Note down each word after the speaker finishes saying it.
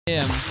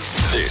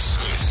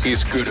This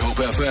is Good Hope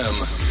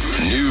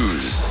FM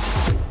News.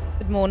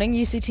 Good morning.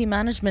 UCT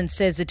management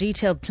says a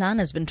detailed plan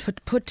has been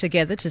put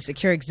together to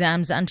secure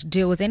exams and to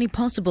deal with any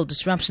possible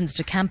disruptions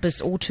to campus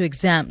or to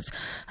exams.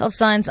 Health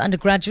science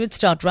undergraduates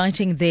start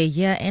writing their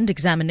year-end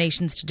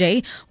examinations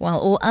today, while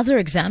all other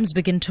exams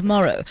begin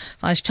tomorrow.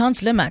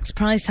 Vice-Chancellor Max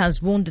Price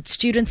has warned that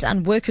students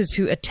and workers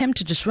who attempt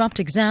to disrupt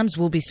exams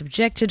will be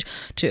subjected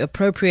to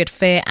appropriate,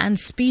 fair and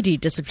speedy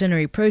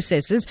disciplinary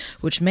processes,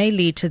 which may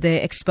lead to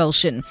their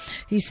expulsion.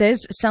 He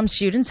says some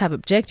students have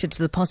objected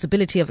to the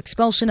possibility of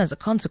expulsion as a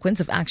consequence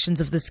of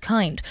actions of this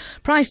kind.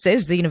 Price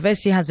says the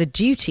university has a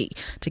duty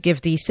to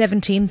give the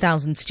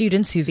 17,000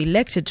 students who've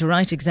elected to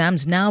write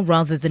exams now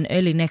rather than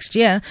early next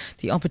year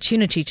the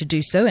opportunity to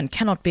do so and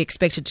cannot be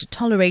expected to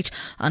tolerate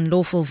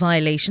unlawful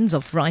violations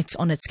of rights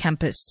on its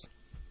campus.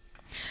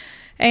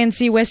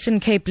 ANC Western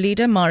Cape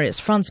leader Marius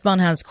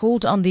Fransman has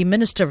called on the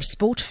Minister of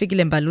Sport,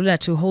 Fikile Mbalula,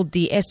 to hold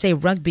the SA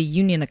Rugby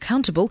Union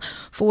accountable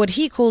for what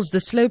he calls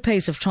the slow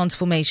pace of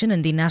transformation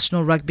in the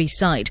national rugby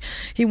side.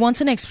 He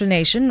wants an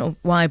explanation of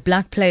why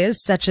black players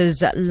such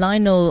as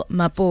Lionel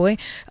Mapoe,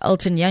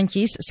 Elton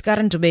Yankees,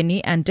 Skaran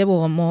Tobeni and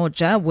Debo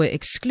Mohoja were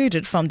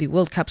excluded from the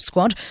World Cup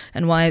squad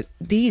and why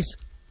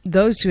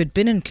those who had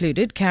been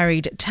included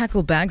carried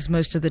tackle bags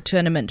most of the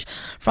tournament.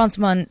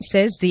 Fransman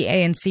says the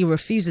ANC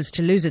refuses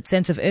to lose its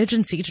sense of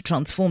urgency to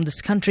transform this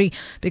country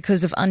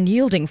because of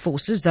unyielding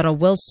forces that are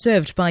well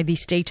served by the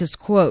status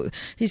quo.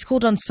 He's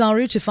called on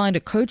SARU to find a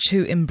coach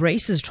who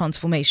embraces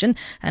transformation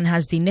and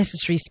has the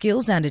necessary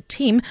skills and a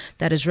team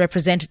that is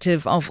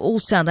representative of all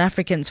South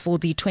Africans for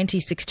the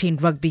 2016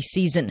 rugby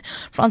season.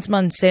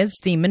 Fransman says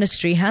the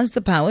ministry has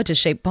the power to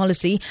shape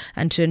policy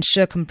and to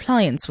ensure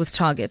compliance with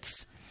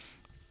targets.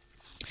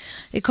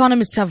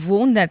 Economists have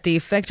warned that the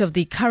effect of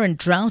the current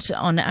drought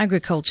on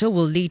agriculture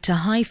will lead to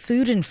high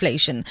food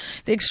inflation.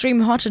 The extreme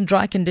hot and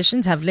dry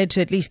conditions have led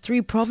to at least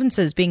 3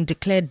 provinces being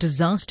declared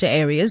disaster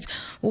areas.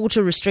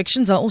 Water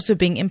restrictions are also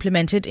being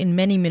implemented in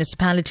many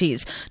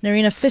municipalities.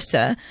 Narina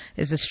Fisser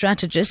is a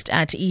strategist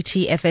at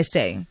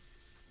ETFSA.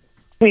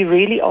 We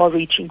really are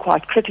reaching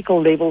quite critical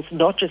levels,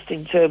 not just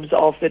in terms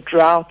of the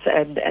drought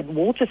and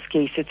water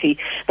scarcity,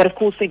 but of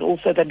course then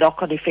also the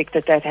knock-on effect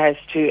that has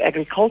to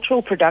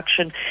agricultural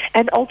production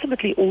and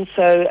ultimately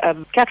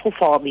also cattle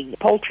farming,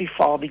 poultry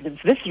farming. And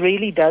this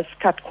really does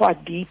cut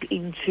quite deep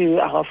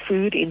into our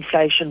food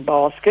inflation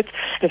basket.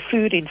 The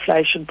food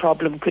inflation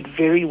problem could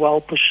very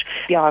well push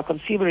our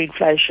consumer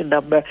inflation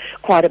number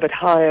quite a bit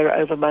higher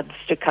over months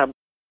to come.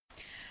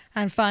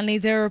 And finally,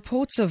 there are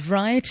reports of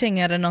rioting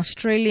at an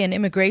Australian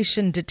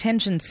immigration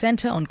detention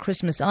centre on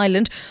Christmas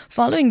Island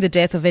following the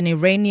death of an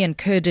Iranian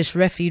Kurdish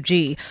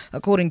refugee.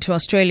 According to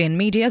Australian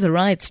media, the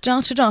riot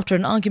started after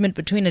an argument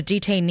between a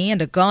detainee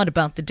and a guard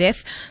about the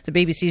death. The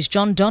BBC's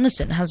John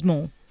Donnison has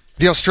more.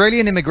 The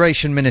Australian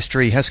Immigration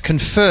Ministry has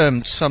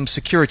confirmed some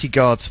security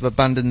guards have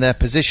abandoned their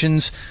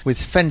positions,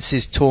 with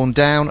fences torn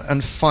down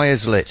and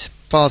fires lit.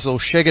 Fazil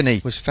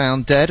Sheghani was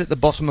found dead at the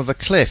bottom of a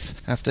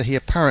cliff after he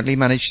apparently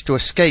managed to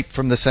escape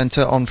from the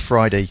centre on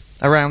Friday.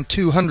 Around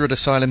 200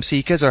 asylum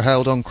seekers are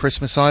held on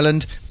Christmas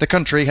Island. The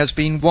country has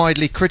been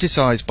widely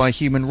criticised by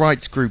human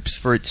rights groups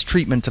for its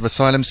treatment of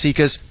asylum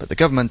seekers, but the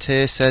government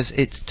here says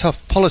its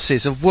tough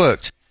policies have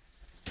worked.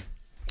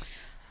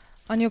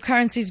 On your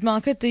currencies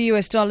market, the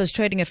US dollar is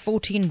trading at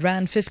 14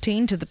 Rand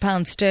 15 to the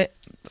pound sterling.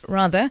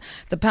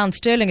 The pound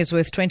sterling is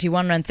worth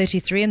 21 Rand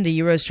 33 and the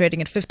euro is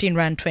trading at 15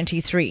 Rand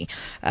 23.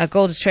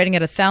 Gold is trading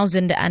at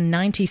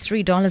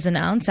 $1,093 an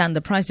ounce and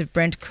the price of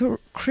Brent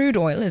crude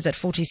oil is at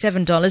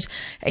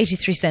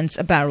 $47.83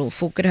 a barrel.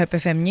 For Good Hope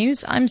FM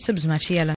News, I'm Sibs Matiela.